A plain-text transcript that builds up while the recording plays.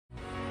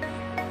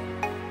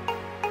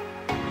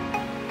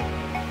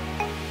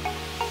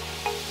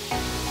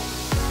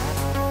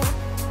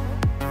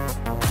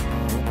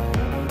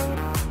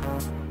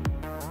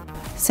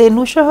St.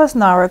 Lucia has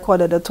now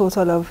recorded a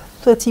total of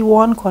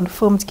 31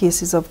 confirmed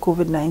cases of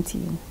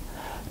COVID-19.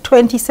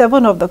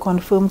 27 of the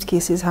confirmed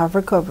cases have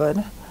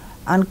recovered,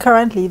 and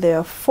currently there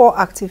are 4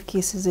 active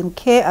cases in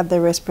care at the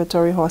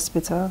respiratory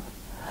hospital.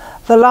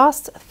 The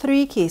last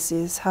 3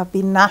 cases have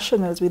been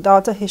nationals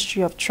without a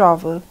history of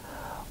travel,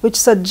 which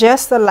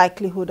suggests the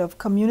likelihood of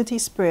community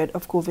spread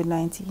of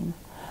COVID-19.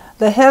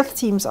 The health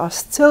teams are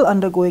still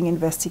undergoing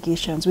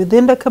investigations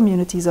within the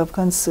communities of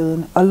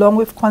concern, along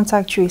with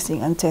contact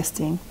tracing and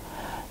testing.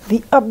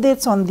 The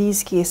updates on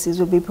these cases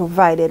will be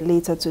provided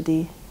later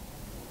today.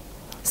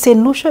 St.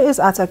 Lucia is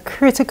at a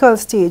critical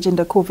stage in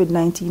the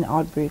COVID-19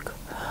 outbreak.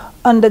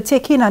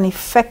 Undertaking an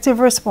effective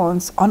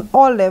response on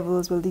all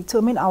levels will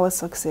determine our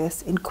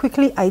success in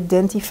quickly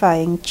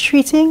identifying,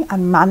 treating,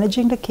 and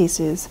managing the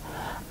cases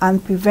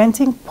and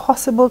preventing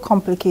possible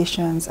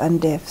complications and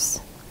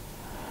deaths.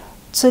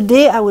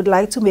 Today, I would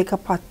like to make a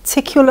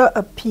particular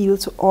appeal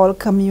to all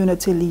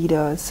community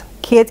leaders,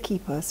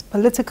 gatekeepers,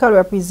 political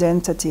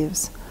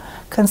representatives,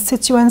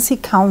 constituency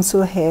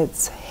council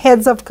heads,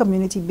 heads of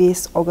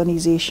community-based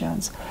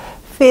organizations,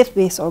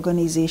 faith-based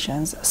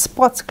organizations,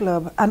 sports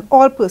club, and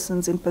all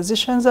persons in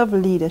positions of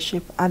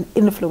leadership and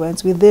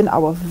influence within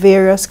our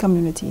various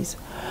communities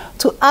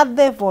to add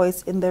their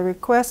voice in the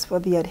request for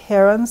the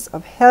adherence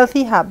of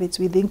healthy habits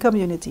within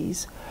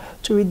communities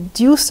to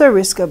reduce the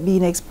risk of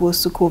being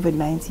exposed to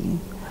COVID-19.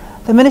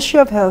 The Ministry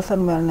of Health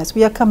and Wellness,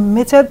 we are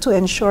committed to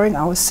ensuring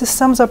our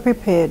systems are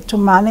prepared to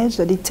manage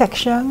the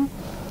detection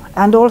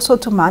and also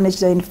to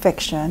manage the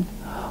infection.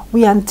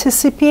 We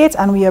anticipate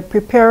and we are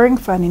preparing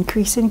for an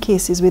increase in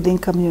cases within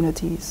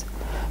communities.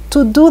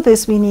 To do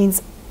this, we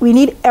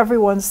need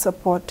everyone's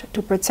support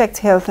to protect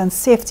health and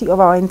safety of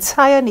our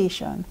entire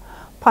nation,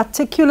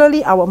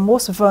 particularly our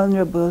most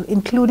vulnerable,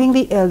 including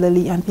the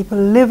elderly and people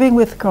living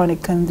with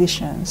chronic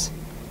conditions.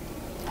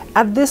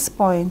 At this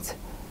point,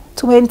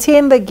 to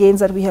maintain the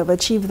gains that we have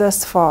achieved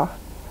thus far,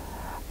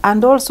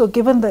 and also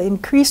given the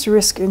increased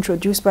risk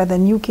introduced by the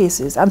new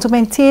cases, and to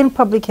maintain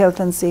public health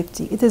and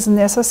safety, it is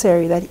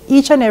necessary that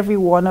each and every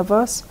one of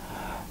us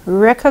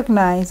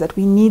recognize that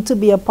we need to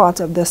be a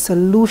part of the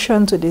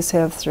solution to this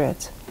health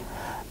threat.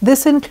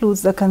 This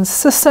includes the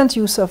consistent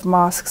use of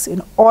masks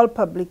in all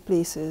public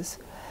places,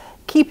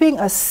 keeping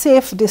a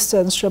safe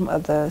distance from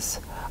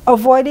others,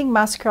 avoiding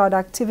mass crowd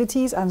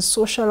activities and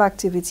social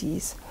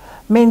activities,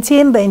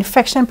 maintain the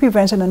infection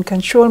prevention and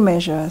control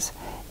measures,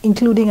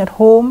 including at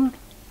home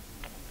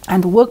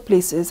and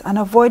workplaces, and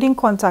avoiding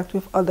contact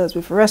with others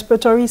with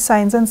respiratory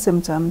signs and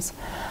symptoms,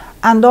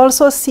 and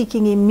also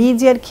seeking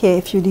immediate care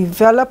if you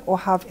develop or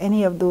have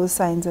any of those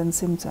signs and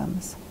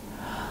symptoms.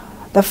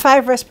 The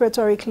 5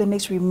 respiratory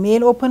clinics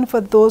remain open for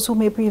those who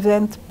may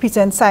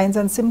present signs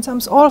and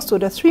symptoms. Also,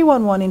 the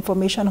 311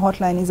 information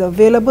hotline is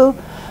available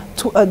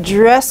to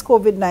address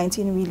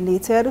COVID-19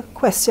 related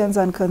questions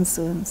and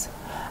concerns.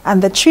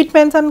 And the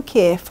treatment and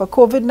care for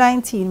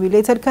COVID-19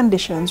 related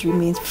conditions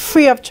remains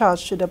free of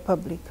charge to the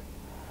public.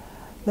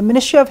 The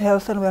Ministry of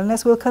Health and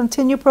Wellness will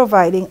continue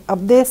providing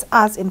updates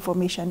as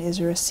information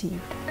is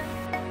received.